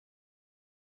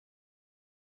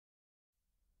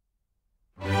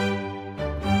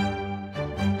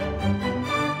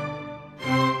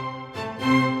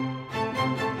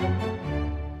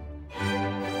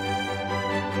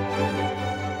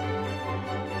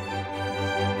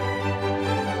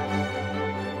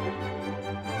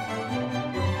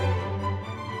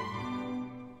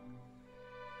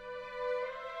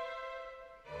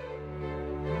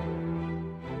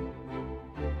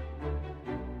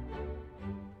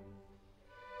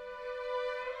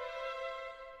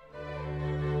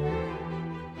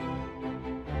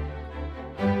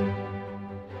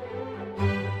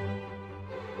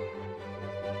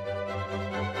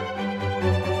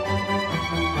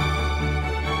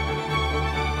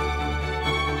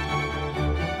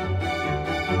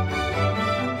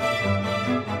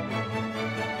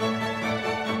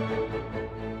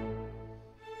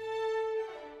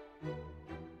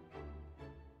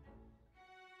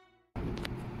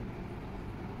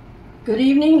Good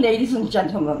evening, ladies and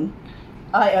gentlemen.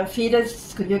 I am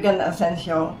Fides Cuyugan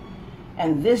Asensio,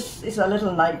 and this is a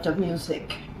little night of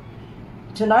music.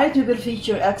 Tonight we will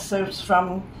feature excerpts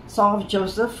from Song of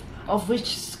Joseph, of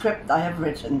which script I have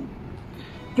written.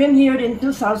 Premiered in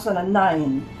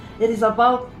 2009, it is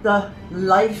about the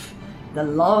life, the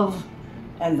love,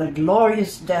 and the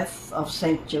glorious death of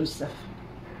Saint Joseph.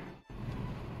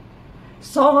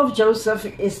 Song of Joseph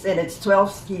is in its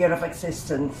 12th year of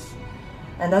existence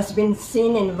and has been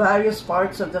seen in various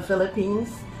parts of the Philippines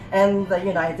and the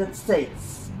United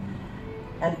States,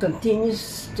 and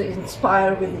continues to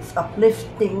inspire with its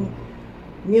uplifting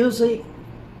music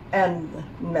and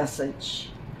message.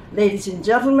 Ladies and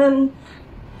gentlemen,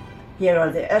 here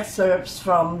are the excerpts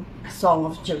from Song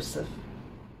of Joseph.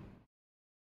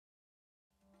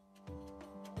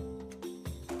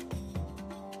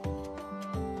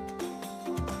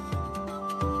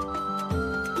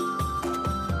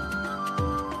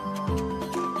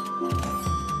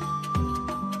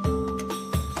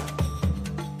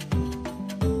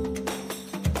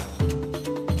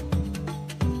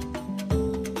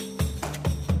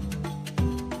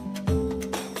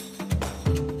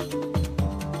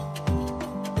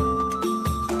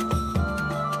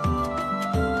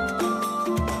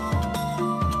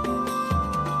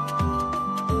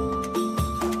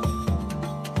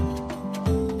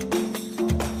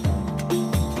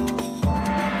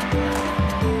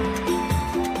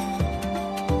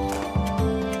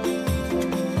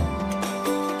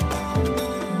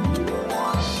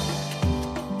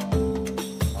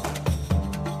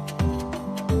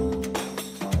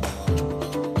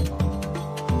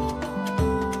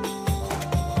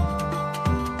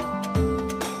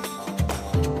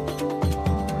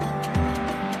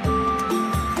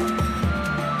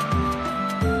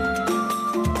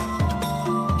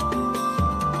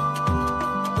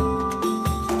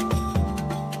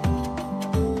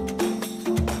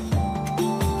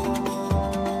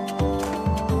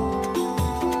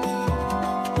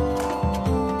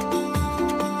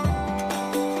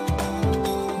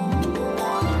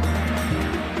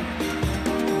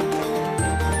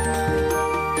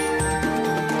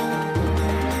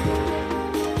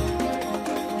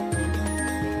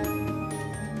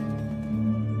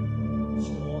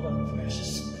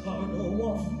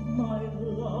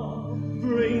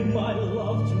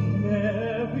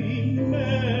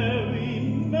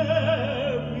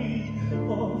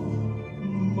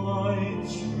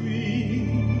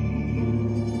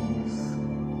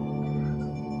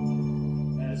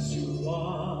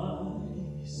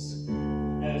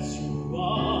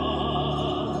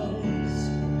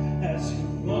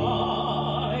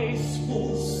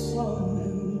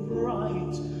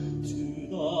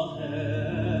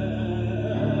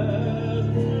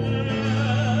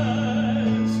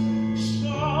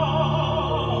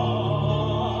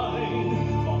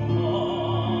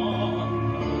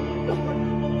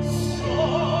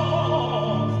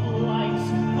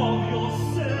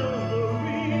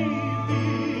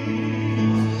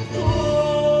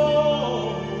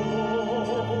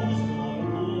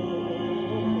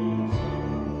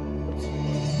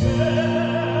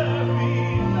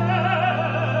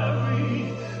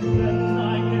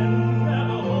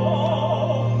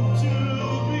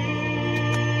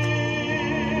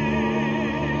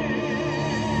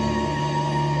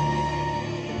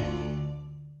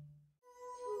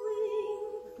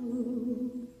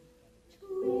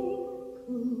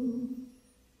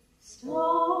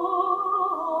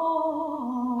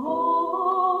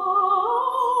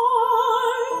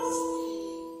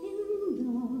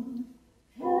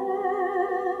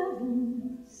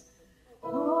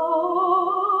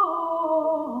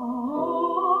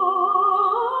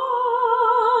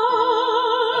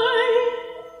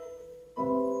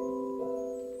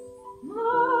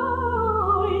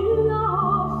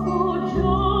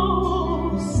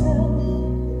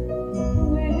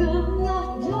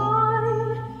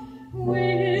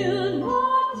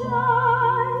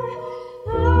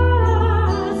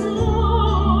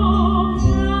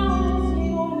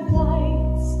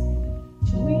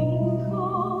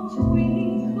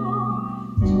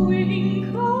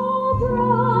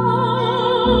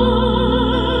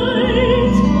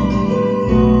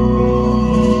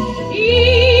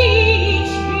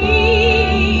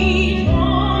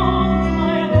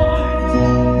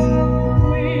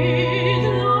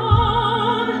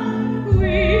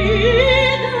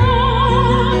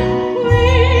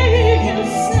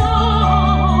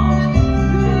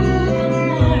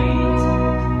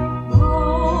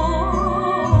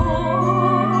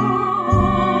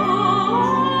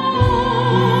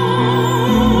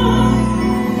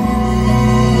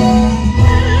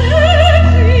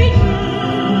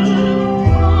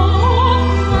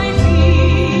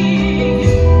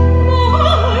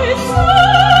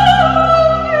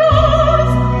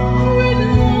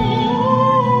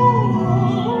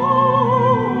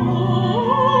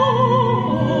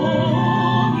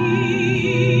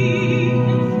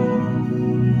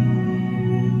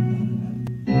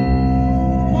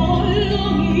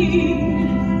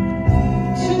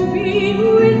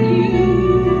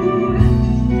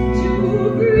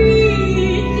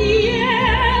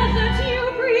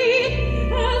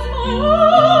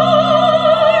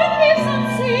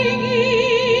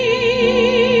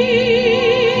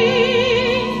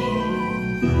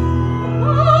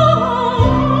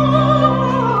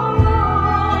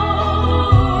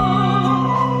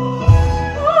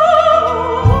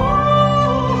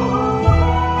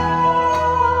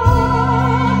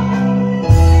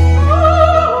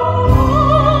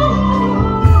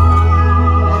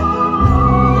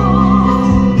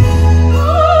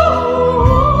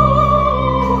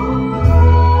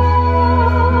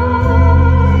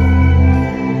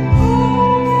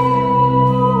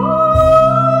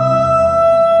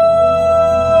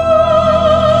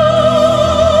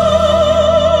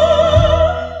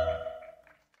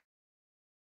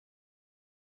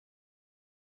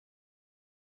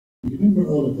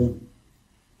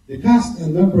 The cast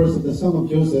and members of the Song of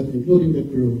Joseph, including the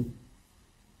crew,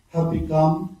 have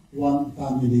become one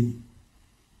family.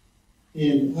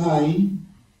 And I,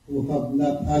 who have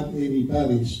not had any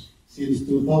parish since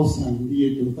 2000, the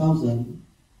year 2000,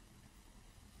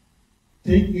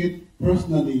 take it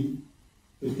personally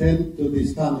to tend to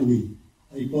this family.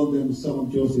 I call them Song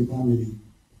of Joseph family.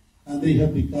 And they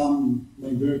have become my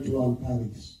virtual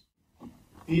parish.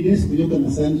 Fides Cuyugan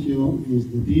Asensio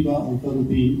is the diva of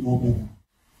Philippine opera.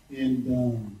 And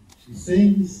she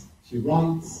sings, she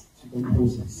writes, she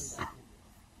composes.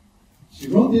 She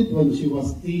wrote it when she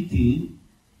was 80,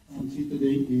 and she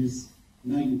today is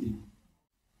 90.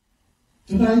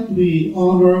 Tonight we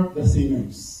honor the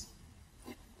singers.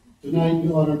 Tonight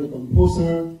we honor the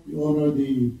composer, we honor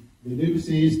the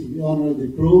lyricist, we honor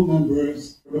the crew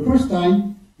members. For the first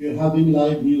time, we are having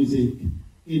live music.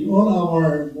 In all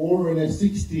our more or less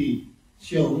 60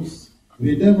 shows,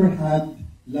 we never had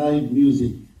live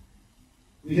music.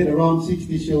 We had around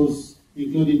 60 shows,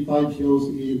 including 5 shows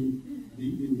in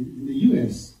the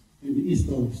US, in the East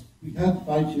Coast. We had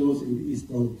 5 shows in the East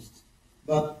Coast.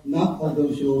 But not all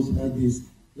those shows had this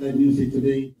live music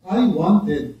today. I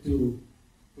wanted to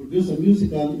produce a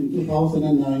musical in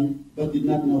 2009, but did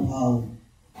not know how.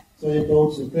 So I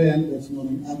approached a friend that's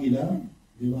known as Aguila,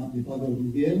 the father of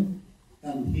Miguel,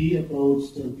 and he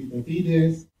approached Peter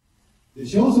Fides. The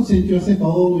shows of St. Joseph have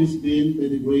always been by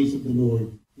the grace of the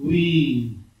Lord.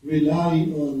 We rely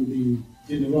on the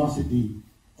generosity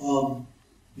of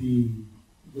the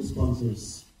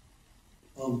sponsors,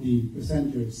 of the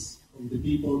presenters, of the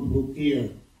people who care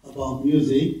about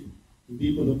music, the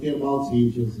people who care about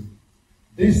St. Joseph.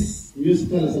 This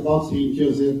musical is about St.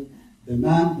 Joseph, the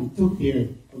man who took care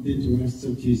of the interests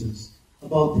of Jesus,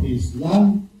 about his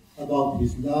life, about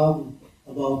his love,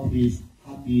 about his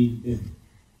happy death.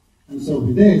 And so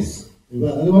with this,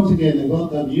 once again, I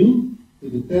welcome you to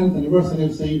the 10th anniversary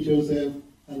of St. Joseph,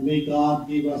 and may God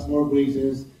give us more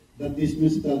graces that this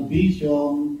musical be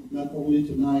shown not only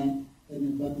tonight,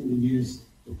 but in the years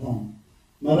to come.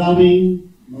 Maraming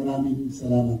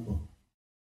salamat po.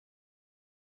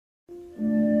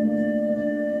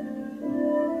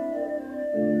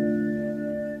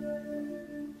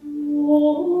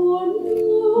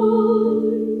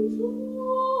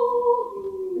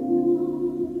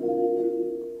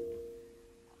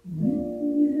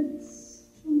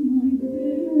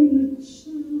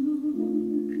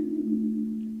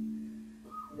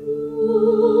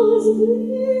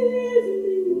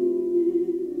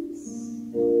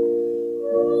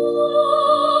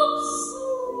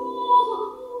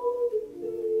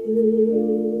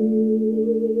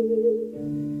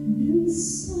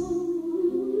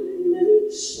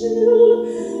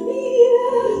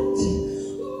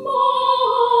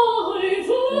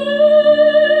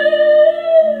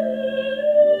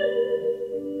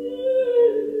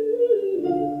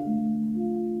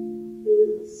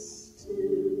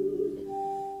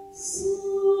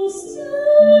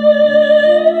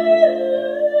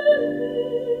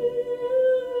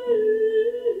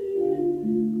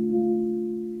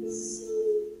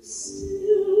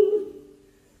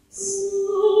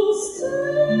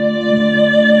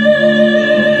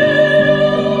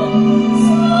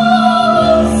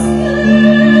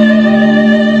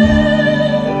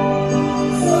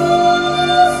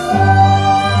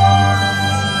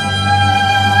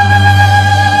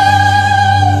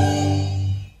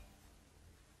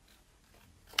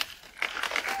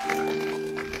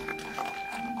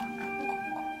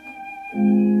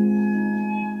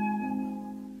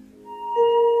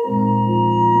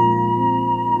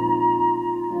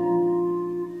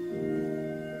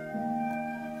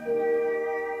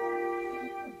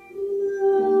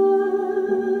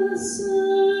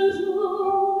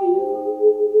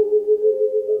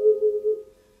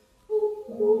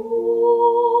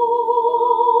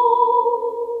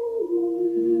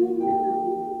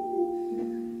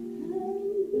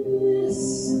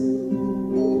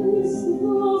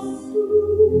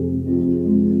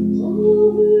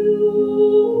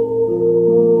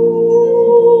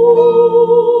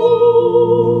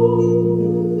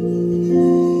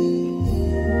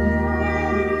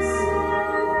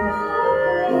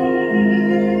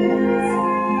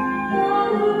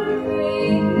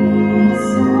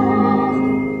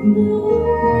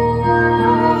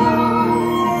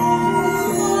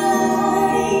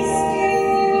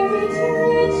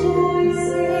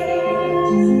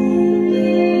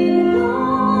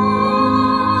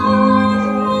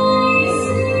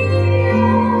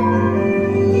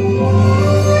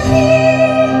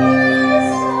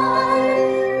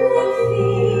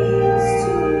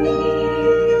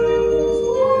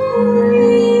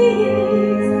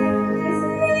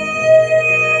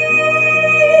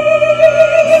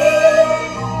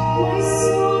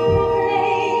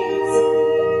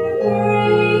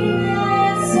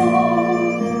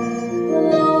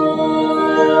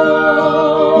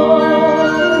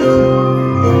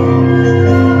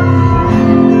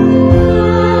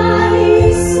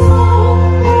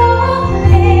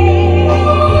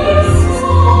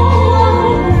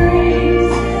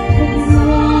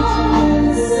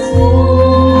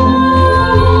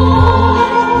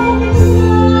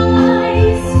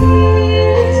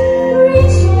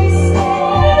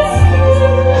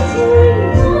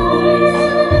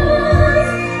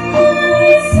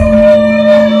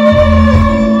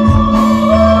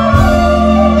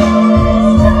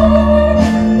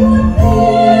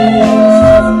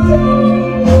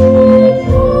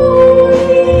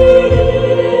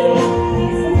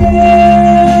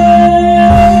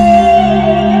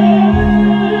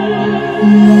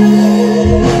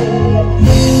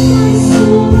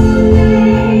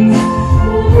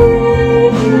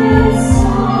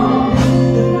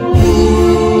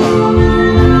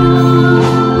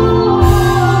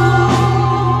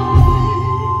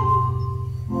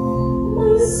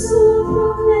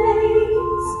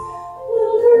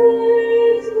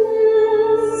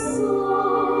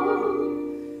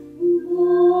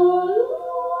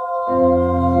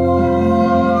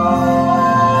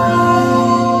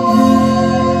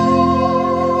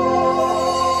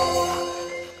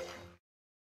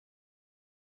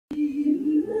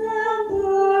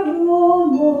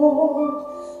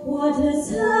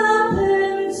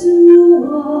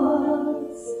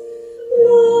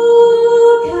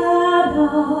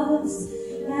 us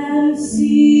and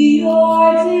see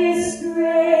your disgrace.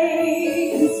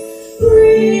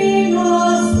 Bring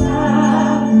us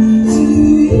back to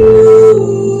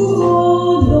you, O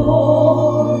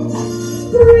Lord.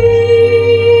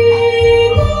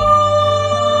 Bring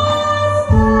us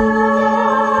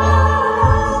back.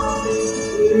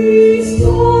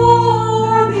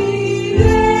 Restore the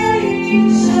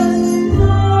ancient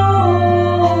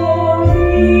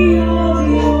glory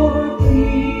of your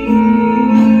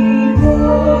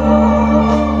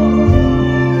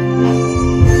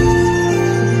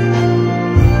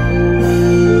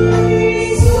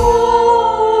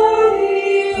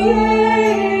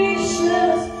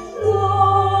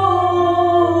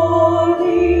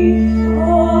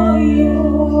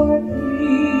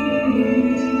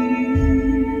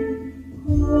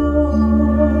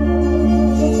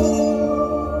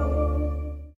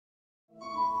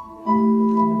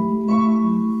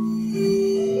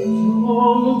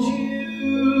Don't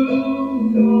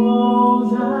you know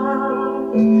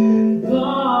that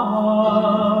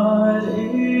God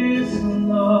is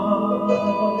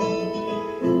love?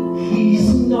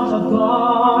 He's not a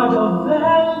God of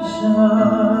vengeance.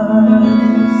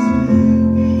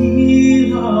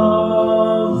 He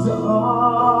loves us.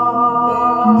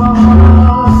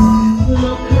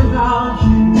 Look around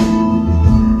you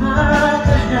at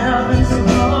the heavens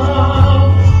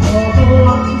above, all the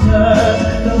wonders,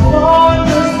 the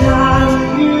wonders that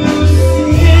you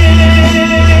see.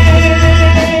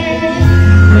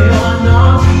 They are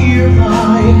not here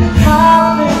by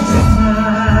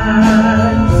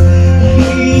happenstance.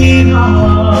 He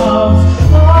loves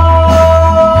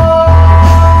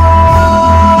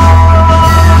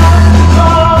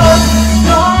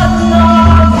God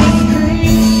loves his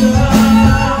creatures.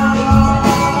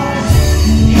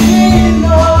 He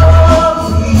loves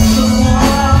each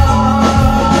one.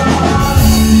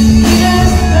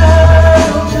 His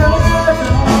little children.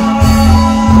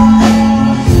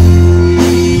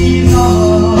 He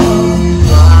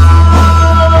loves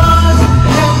us.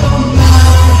 And no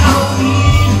matter how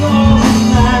evil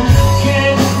man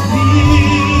can be,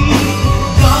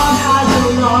 God has a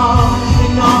love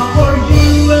enough for you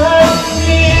and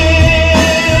me.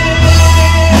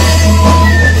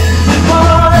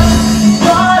 Because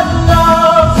God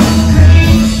loves his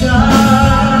creatures.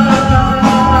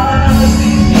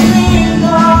 He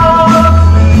loves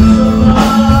each of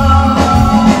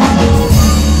us.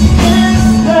 His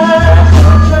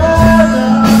special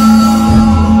treasure.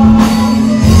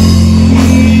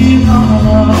 He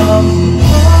loves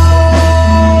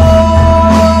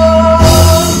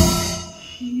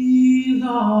us. He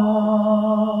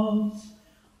loves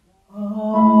us.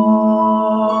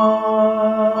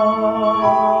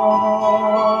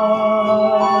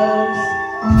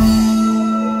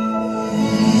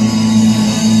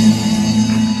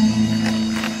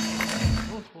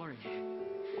 Don't worry.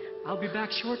 I'll be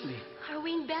back shortly. Are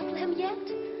we in Bethlehem yet?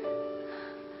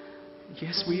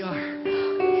 Yes, we are.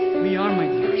 We are, my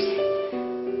dears.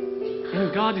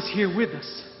 And God is here with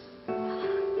us.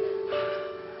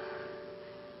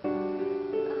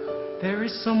 There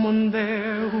is someone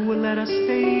there who will let us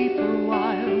stay for a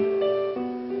while.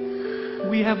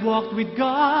 We have walked with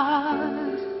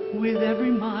God with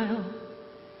every mile.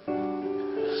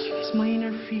 She's my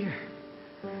inner fear.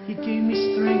 He gave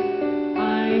me strength.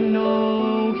 I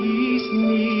know He's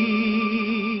near.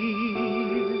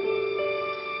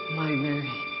 My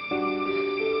Mary,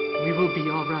 we will be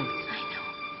all right. I know.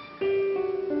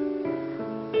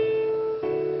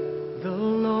 The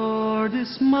Lord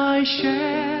is my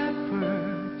shepherd.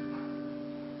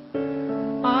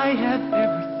 I have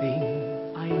everything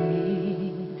I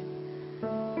need.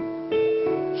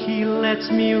 He lets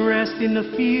me rest in the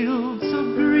fields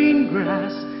of green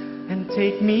grass and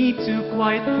take me to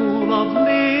quiet pool of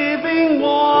living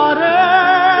waters.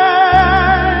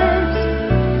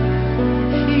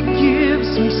 He gives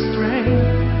me strength.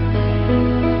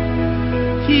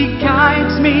 He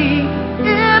guides me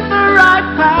in the right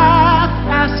path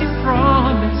as He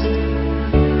promised.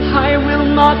 I will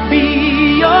not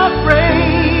be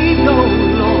afraid, no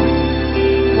Lord,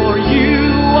 for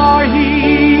You are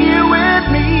here with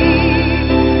me.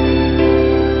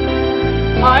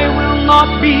 I will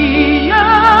not be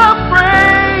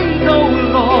afraid, oh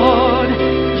Lord.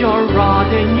 Your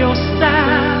rod and Your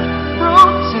staff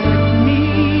protect me.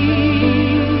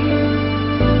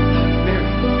 Mary.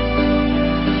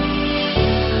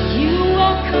 You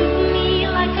welcomed me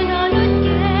like an honored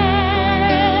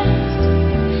guest.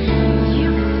 You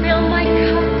fill my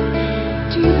cup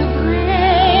to the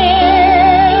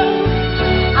brim.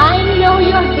 I know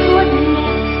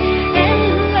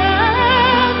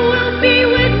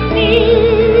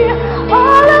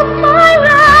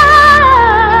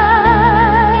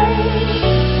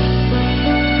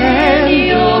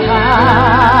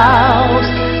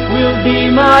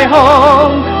my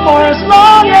home for as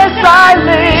long as I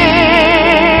live.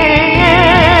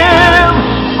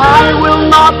 I will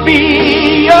not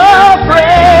be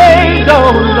afraid,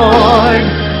 oh Lord,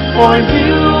 for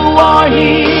you are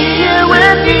here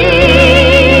with me.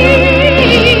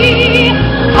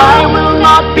 I will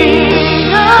not be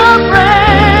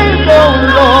afraid, oh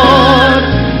Lord,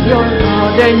 your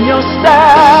rod and your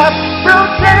staff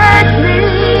protect me.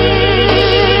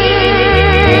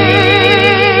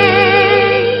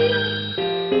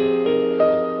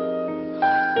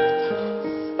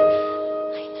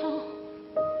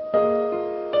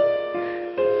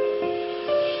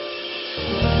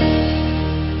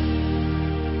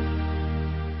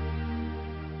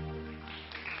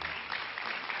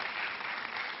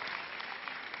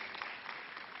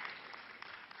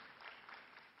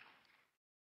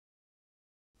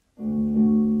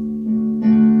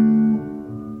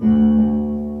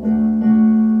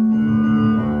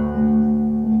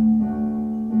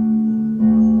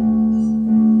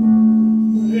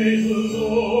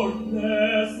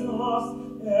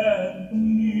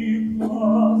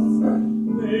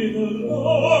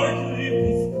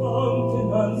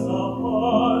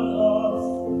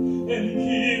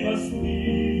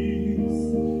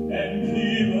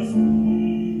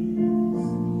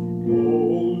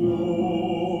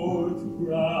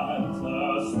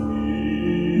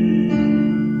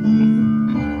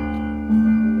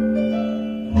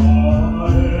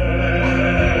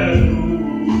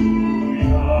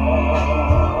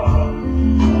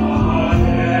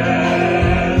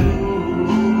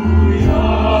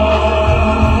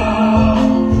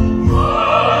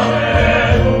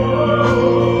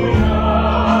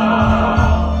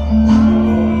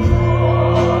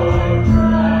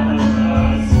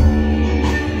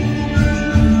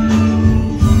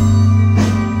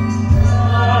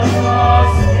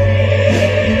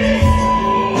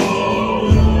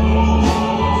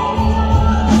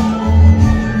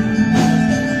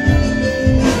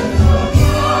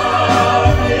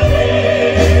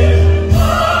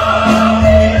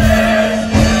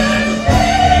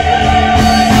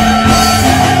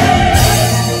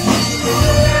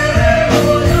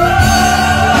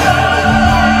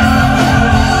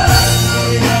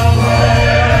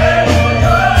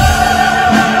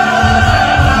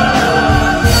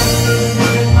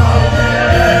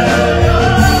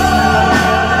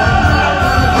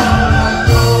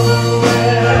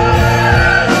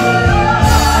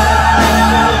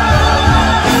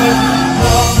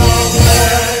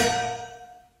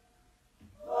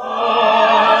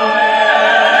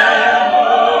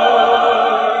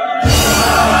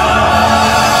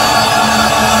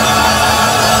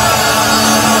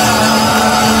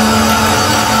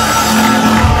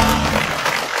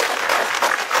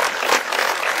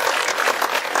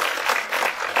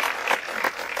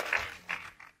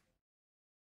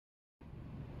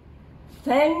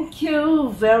 Thank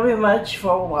you very much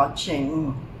for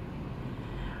watching.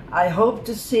 I hope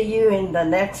to see you in the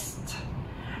next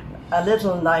A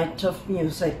Little Night of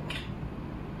Music.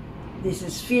 This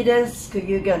is Fides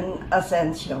Cuyugan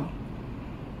Asensio.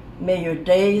 May your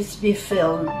days be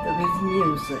filled with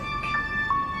music.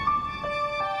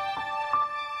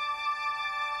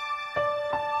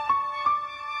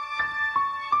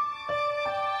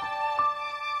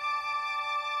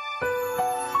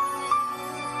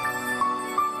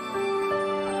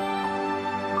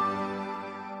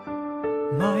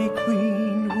 My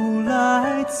queen who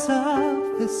lights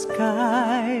up the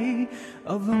sky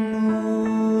of a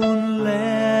moonless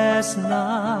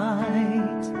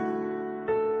night,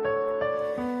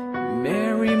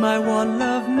 Mary, my one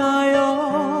love, my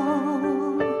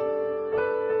all,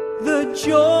 the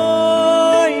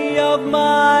joy of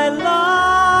my life,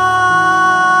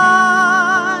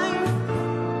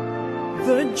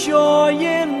 the joy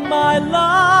in my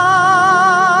life,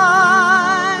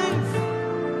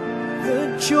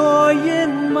 the joy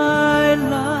in my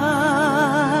life.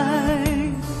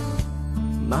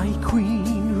 My queen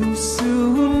who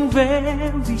soon,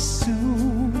 very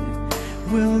soon,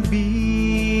 will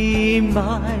be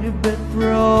my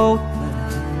betrothed.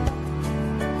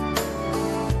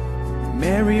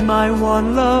 Mary, my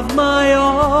one love, my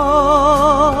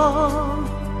all,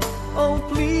 oh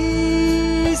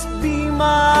please be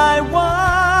my wife.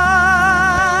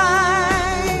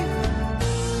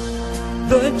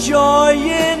 The joy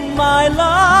in my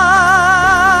life,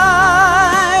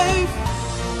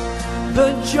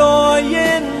 the joy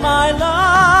in my life,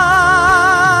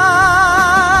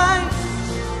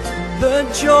 the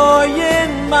joy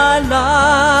in my life,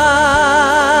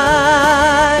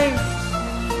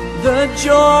 the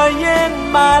joy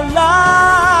in my life.